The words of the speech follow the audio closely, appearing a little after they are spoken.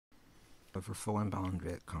of our full and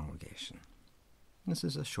boundary congregation. This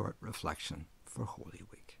is a short reflection for Holy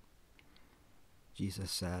Week.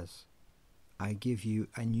 Jesus says, I give you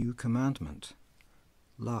a new commandment.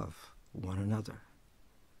 Love one another.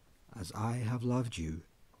 As I have loved you,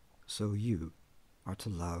 so you are to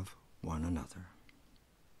love one another.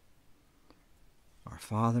 Our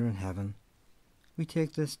Father in heaven, we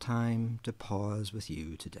take this time to pause with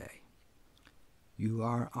you today. You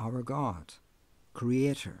are our God,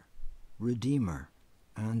 Creator, Redeemer,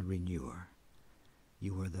 and Renewer.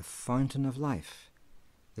 You are the fountain of life,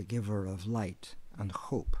 the giver of light and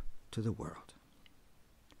hope to the world.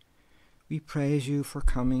 We praise you for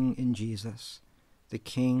coming in Jesus, the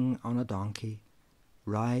King on a donkey,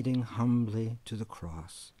 riding humbly to the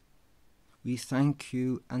cross. We thank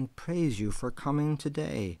you and praise you for coming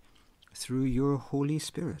today through your Holy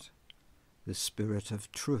Spirit, the Spirit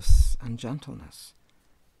of truth and gentleness,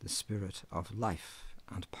 the Spirit of life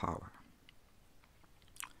and power.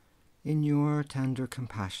 In your tender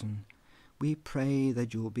compassion, we pray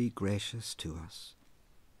that you will be gracious to us.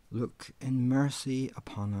 Look in mercy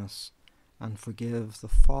upon us and forgive the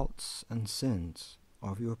faults and sins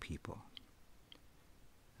of your people.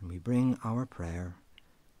 And we bring our prayer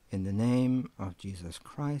in the name of Jesus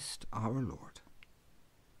Christ our Lord.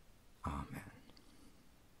 Amen.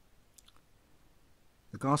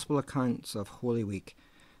 The Gospel accounts of Holy Week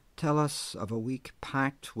tell us of a week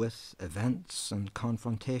packed with events and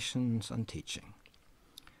confrontations and teaching.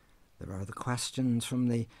 There are the questions from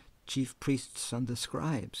the chief priests and the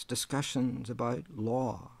scribes, discussions about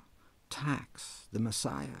law, tax, the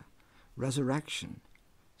Messiah, resurrection,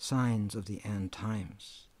 signs of the end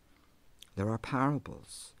times. There are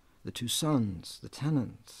parables, the two sons, the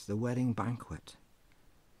tenants, the wedding banquet.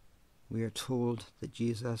 We are told that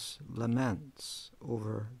Jesus laments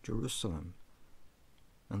over Jerusalem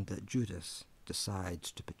and that Judas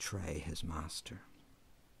decides to betray his master.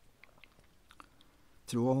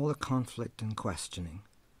 Through all the conflict and questioning,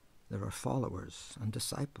 there are followers and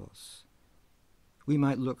disciples. We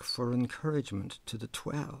might look for encouragement to the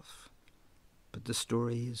 12, but the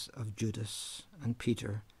stories of Judas and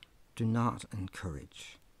Peter do not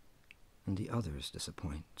encourage, and the others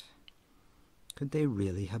disappoint. Could they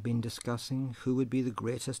really have been discussing who would be the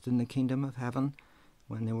greatest in the kingdom of heaven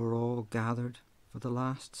when they were all gathered for the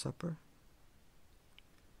Last Supper?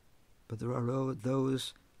 But there are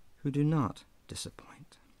those who do not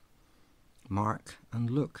disappoint. Mark and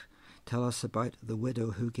Luke tell us about the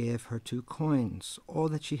widow who gave her 2 coins, all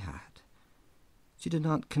that she had. She did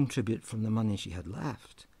not contribute from the money she had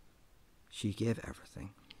left. She gave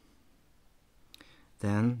everything.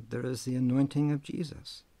 Then there is the anointing of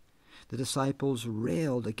Jesus. The disciples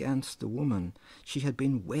railed against the woman. She had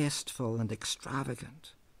been wasteful and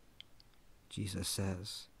extravagant. Jesus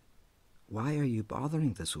says, "Why are you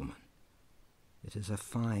bothering this woman? It is a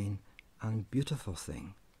fine and beautiful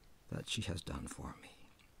thing that she has done for me."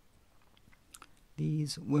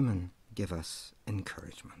 These women give us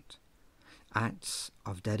encouragement. Acts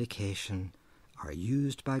of dedication are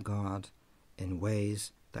used by God in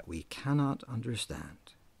ways that we cannot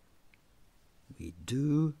understand. We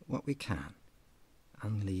do what we can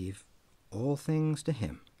and leave all things to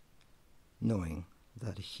Him, knowing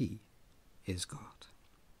that He is God.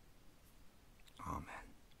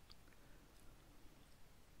 Amen.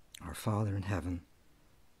 Our Father in heaven,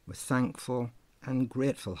 with thankful and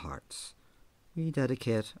grateful hearts, we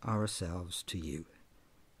dedicate ourselves to you.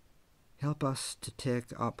 Help us to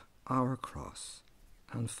take up our cross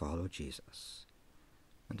and follow Jesus.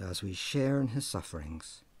 And as we share in his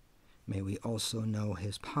sufferings, may we also know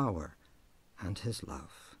his power and his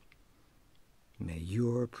love. May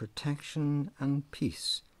your protection and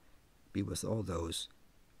peace be with all those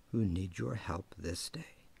who need your help this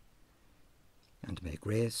day. And may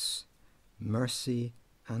grace, mercy,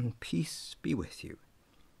 and peace be with you.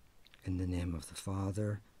 In the name of the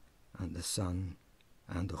Father, and the Son,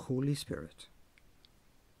 and the Holy Spirit.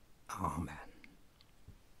 Amen.